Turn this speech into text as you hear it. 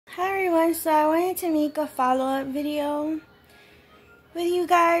everyone, so I wanted to make a follow-up video with you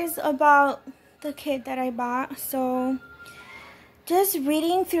guys about the kit that I bought. So just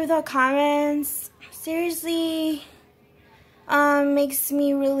reading through the comments seriously makes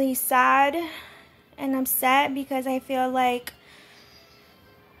me really sad and upset, because I feel like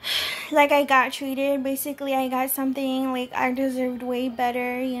I got treated. Basically, I got something like I deserved way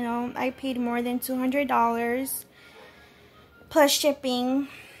better. You know, I paid more than $200 plus shipping.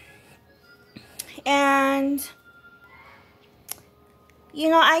 And you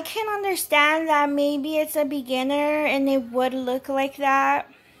know, I can understand that maybe it's a beginner and it would look like that,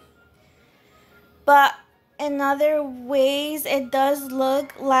 but in other ways it does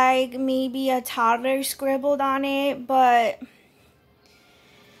look like maybe a toddler scribbled on it. But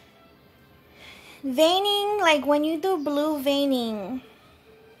veining, like when you do blue veining,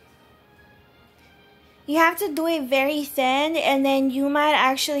 you have to do it very thin, and then you might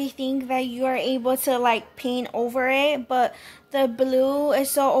actually think that you are able to like paint over it, but the blue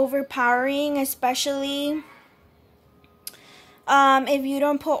is so overpowering, especially if you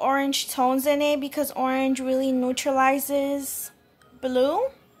don't put orange tones in it, because orange really neutralizes blue.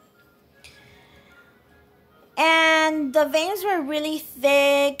 And the veins were really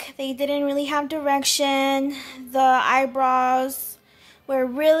thick. They didn't really have direction. The eyebrows were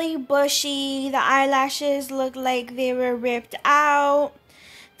really bushy. The eyelashes looked like they were ripped out.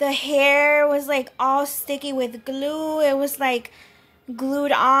 The hair was like all sticky with glue. It was like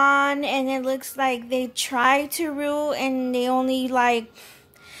glued on, and it looks like they tried to root and they only like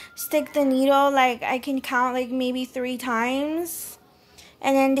stick the needle, like I can count like maybe 3 times,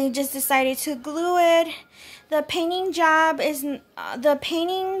 and then they just decided to glue it. The painting job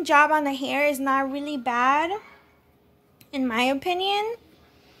on the hair is not really bad, in my opinion.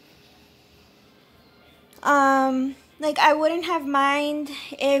 Like I wouldn't have mind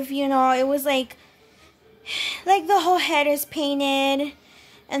if, you know, it was like the whole head is painted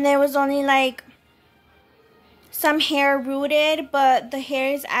and there was only like some hair rooted, but the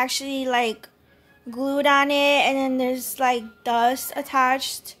hair is actually like glued on it, and then there's like dust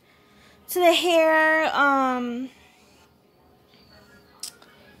attached to the hair.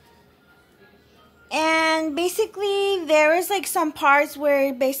 And basically there is like some parts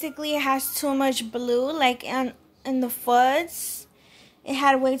where basically it has too much blue, like in the foots it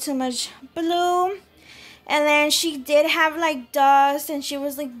had way too much blue. And then she did have like dust, and she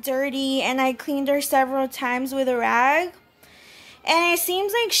was like dirty, and I cleaned her several times with a rag, and it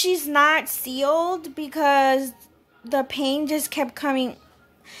seems like she's not sealed because the paint just kept coming.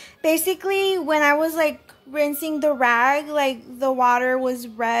 Basically, when I was like rinsing the rag, like the water was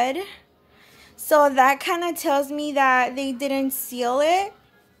red. So that kind of tells me that they didn't seal it.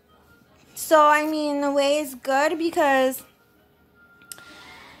 So, I mean, in a way it's good, because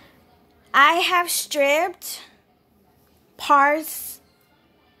I have stripped parts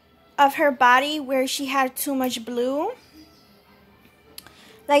of her body where she had too much blue.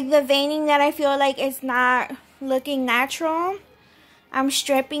 Like the veining that I feel like it's not looking natural, I'm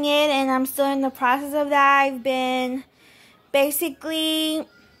stripping it, and I'm still in the process of that. I've been basically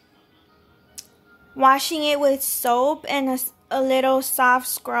washing it with soap and a little soft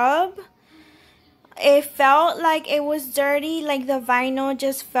scrub. It felt like it was dirty, like the vinyl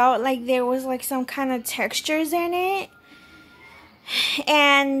just felt like there was like some kind of textures in it.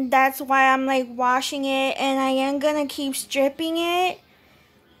 And that's why I'm like washing it, and I am gonna keep stripping it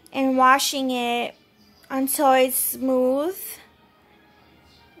and washing it until it's smooth.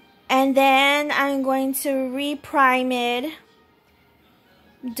 And then I'm going to re-prime it,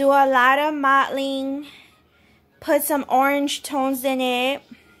 do a lot of mottling, put some orange tones in it,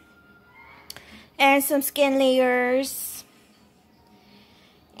 and some skin layers.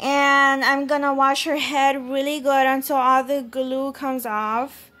 And I'm gonna wash her head really good until all the glue comes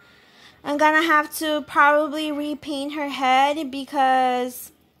off. I'm gonna have to probably repaint her head,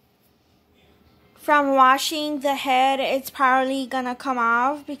 because from washing the head it's probably gonna come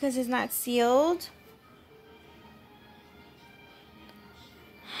off because it's not sealed.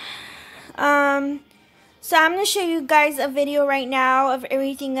 So I'm going to show you guys a video right now of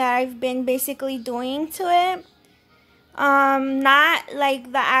everything that I've been basically doing to it. Not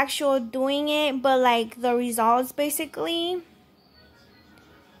like the actual doing it, but like the results basically.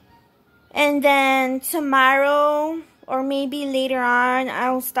 And then tomorrow, or maybe later on,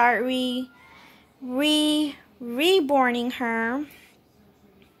 I'll start reborning her.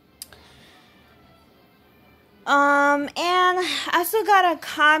 And I also got a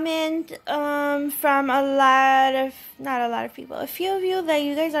comment from not a lot of people, a few of you, that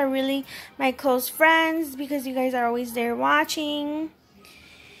you guys are really my close friends, because you guys are always there watching.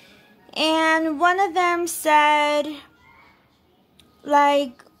 And one of them said,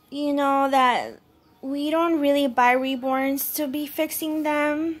 like, you know, that we don't really buy reborns to be fixing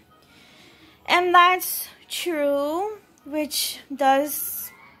them. And that's true, which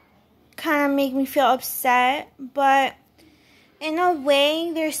does kind of make me feel upset. But in a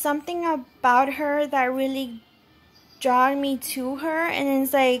way, there's something about her that really drawn me to her. And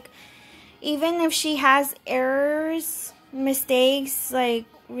it's like, even if she has errors, mistakes, like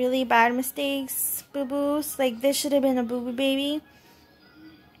really bad mistakes, boo-boos, like this should have been a boo-boo baby.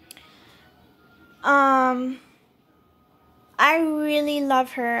 I really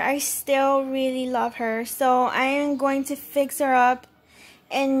love her. I still really love her. So I am going to fix her up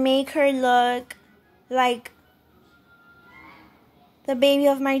and make her look like the baby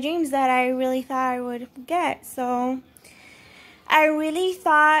of my dreams that I really thought I would get. So I really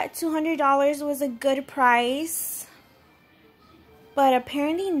thought $200 was a good price, but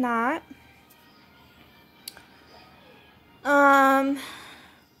apparently not.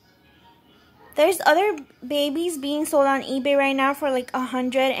 There's other babies being sold on eBay right now for like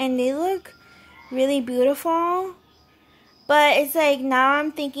 $100, and they look really beautiful. But it's like, now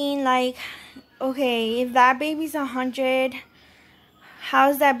I'm thinking like, okay, if that baby's $100,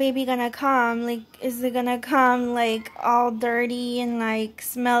 how's that baby gonna come? Like, is it gonna come like all dirty and like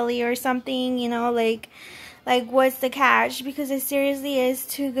smelly or something? You know, like what's the catch? Because it seriously is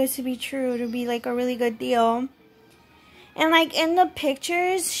too good to be true to be like a really good deal. And like in the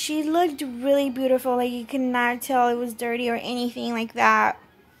pictures, she looked really beautiful. Like you could not tell it was dirty or anything like that.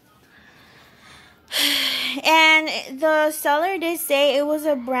 And the seller did say it was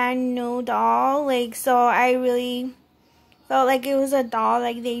a brand new doll. Like, so I really felt like it was a doll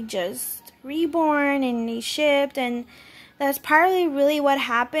like they just reborn and they shipped. And that's partly really what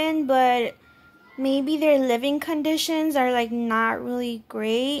happened. But maybe their living conditions are like not really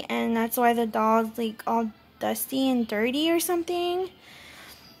great. And that's why the doll's like all dusty and dirty or something.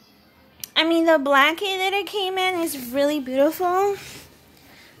 I mean, the blanket that it came in is really beautiful.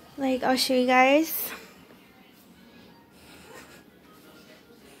 Like, I'll show you guys.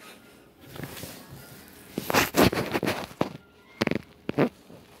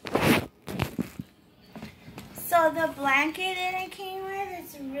 So the blanket that it came with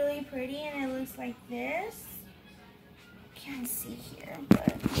is really pretty, and it looks like this. Can't see here,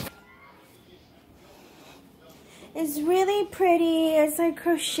 but it's really pretty. It's like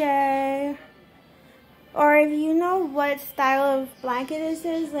crochet. Or if you know what style of blanket this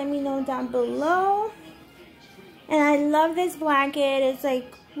is, let me know down below. And I love this blanket. It's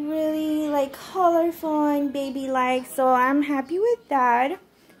like really like colorful and baby-like, so I'm happy with that.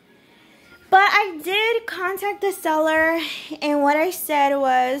 But I did contact the seller, and what I said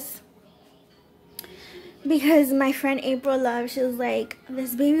was, because my friend April Love, she was like,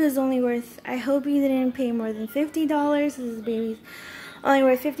 this baby was only worth, I hope you didn't pay more than $50. This baby's only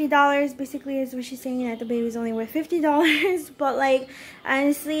worth $50. Basically is what she's saying, that the baby's only worth $50. But like,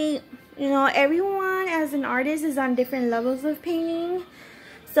 honestly, you know, everyone as an artist is on different levels of painting.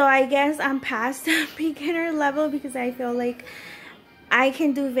 So I guess I'm past the beginner level, because I feel like I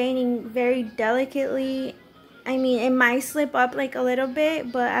can do veining very delicately. I mean, it might slip up like a little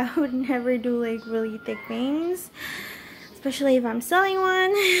bit, but I would never do like really thick veins, especially if I'm selling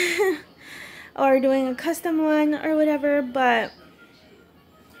one or doing a custom one or whatever. But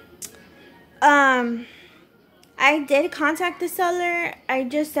I did contact the seller. I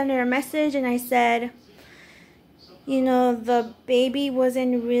just sent her a message and I said, you know, the baby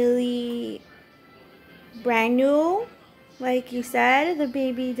wasn't really brand new. Like you said, the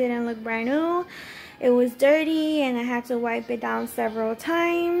baby didn't look brand new. It was dirty and I had to wipe it down several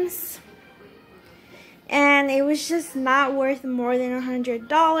times. And it was just not worth more than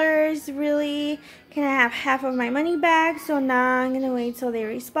 $100, really. Can I have half of my money back? So now I'm gonna wait till they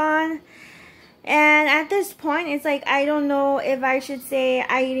respond. And at this point, it's like, I don't know if I should say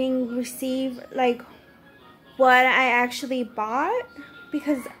I didn't receive like what I actually bought,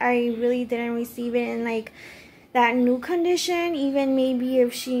 because I really didn't receive it in like that new condition. Even maybe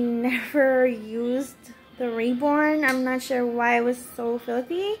if she never used the Reborn, I'm not sure why it was so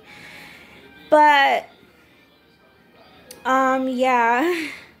filthy. But yeah.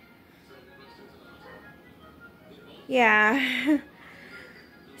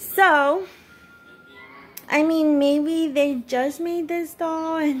 So I mean, maybe they just made this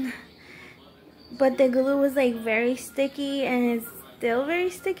doll, but the glue was like very sticky, and it's still very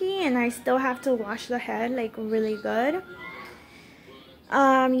sticky, and I still have to wash the head like really good.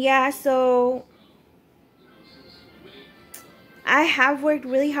 Yeah, so I have worked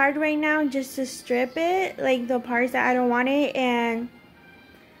really hard right now just to strip it, like the parts that I don't want it, and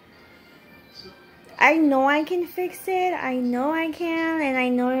I know I can fix it. I know I can, and I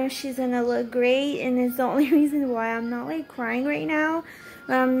know she's gonna look great, and it's the only reason why I'm not like crying right now,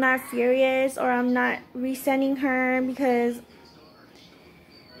 or I'm not furious, or I'm not resending her, because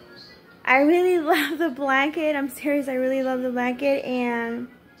I really love the blanket. I'm serious, I really love the blanket, and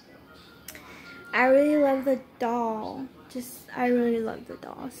I really love the doll. I really love the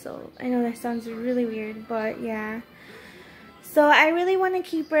doll. So I know that sounds really weird, but yeah. So I really want to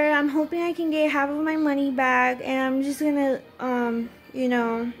keep her. I'm hoping I can get half of my money back, and I'm just gonna, you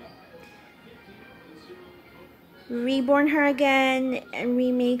know, reborn her again and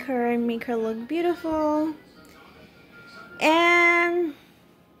remake her and make her look beautiful. And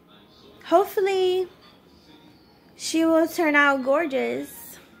hopefully she will turn out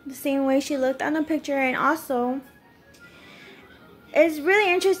gorgeous, the same way she looked on the picture. And also, it's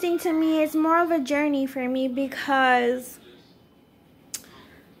really interesting to me. It's more of a journey for me, because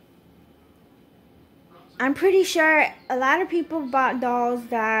I'm pretty sure a lot of people bought dolls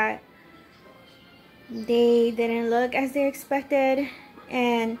that they didn't look as they expected,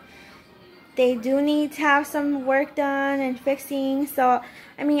 and they do need to have some work done and fixing. So,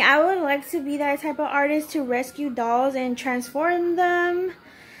 I mean, I would like to be that type of artist to rescue dolls and transform them.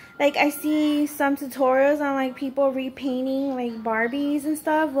 Like, I see some tutorials on, like, people repainting, like, Barbies and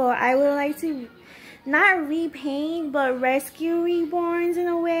stuff. Well, I would like to not repaint, but rescue reborns in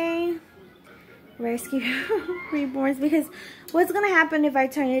a way. Rescue reborns, because what's gonna happen if I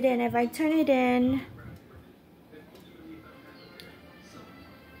turn it in? If I turn it in,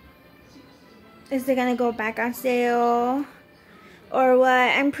 is it gonna go back on sale or what?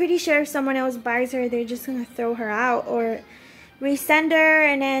 I'm pretty sure if someone else buys her, they're just gonna throw her out or resend her,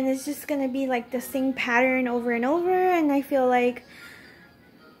 and then it's just gonna be like the same pattern over and over. And I feel like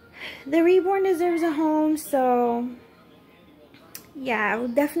the reborn deserves a home. So yeah, I will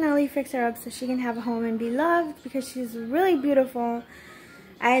definitely fix her up so she can have a home and be loved, because she's really beautiful.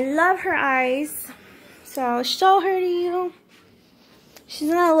 I love her eyes. So I'll show her to you. She's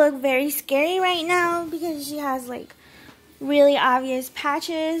gonna look very scary right now because she has like really obvious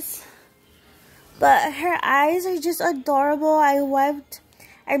patches. But her eyes are just adorable.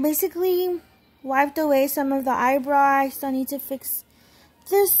 I basically wiped away some of the eyebrow. I still need to fix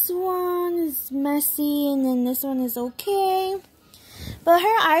this one. It's messy, and then this one is okay. But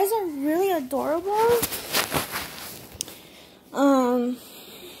her eyes are really adorable.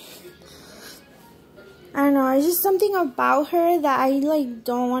 I don't know, it's just something about her that I like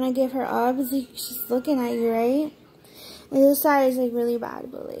don't want to give her up. It's like she's looking at you, right? And this side is like really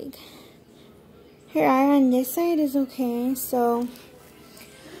bad, but like her eye on this side is okay. So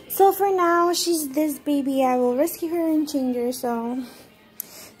for now, she's this baby. I will rescue her and change her. So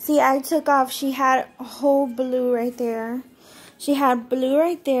see, I took off. She had a whole blue right there. She had blue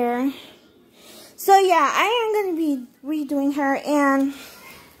right there. So yeah, I am gonna be redoing her, and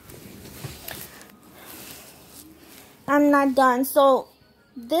I'm not done. So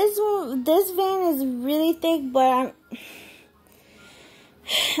this vein is really thick, but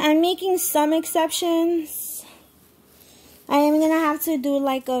I'm making some exceptions. I am gonna have to do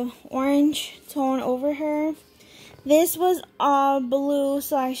like a orange tone over her. This was all blue,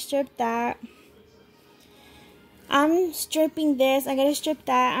 so I stripped that. I'm stripping this. I gotta strip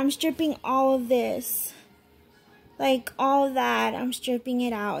that. I'm stripping all of this. Like all of that. I'm stripping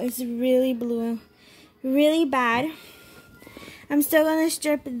it out. It's really blue. Really bad. I'm still gonna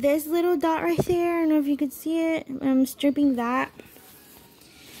strip this little dot right there. I don't know if you could see it. I'm stripping that.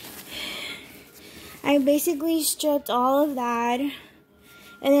 I basically stripped all of that.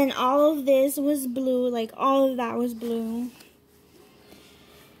 And then all of this was blue. Like all of that was blue.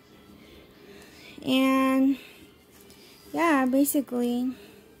 And yeah, basically,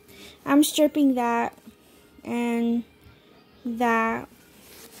 I'm stripping that, and that,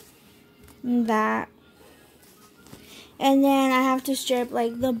 and that. And then I have to strip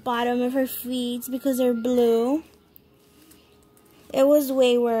like the bottom of her feet because they're blue. It was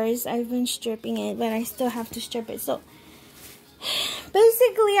way worse. I've been stripping it, but I still have to strip it. So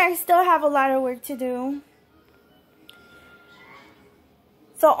basically, I still have a lot of work to do.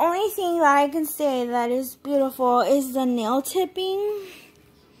 The only thing that I can say that is beautiful is the nail tipping.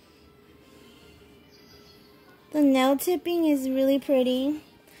 The nail tipping is really pretty.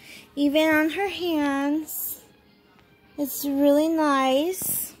 Even on her hands. It's really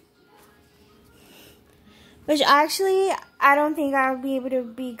nice. Which actually, I don't think I'll be able to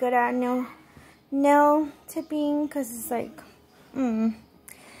be good at nail tipping, because it's like,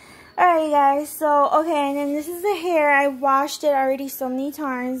 Alright guys, so okay, and then this is the hair. I washed it already so many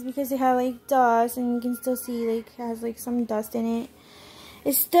times because it had like dust, and you can still see like it has like some dust in it.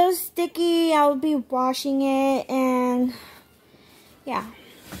 It's still sticky. I'll be washing it, and yeah.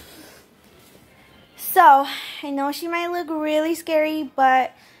 So, I know she might look really scary,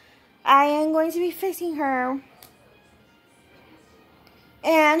 but I am going to be fixing her.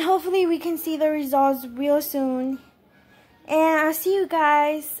 And hopefully we can see the results real soon. And I'll see you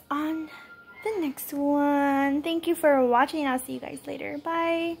guys on the next one. Thank you for watching. I'll see you guys later.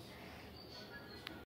 Bye.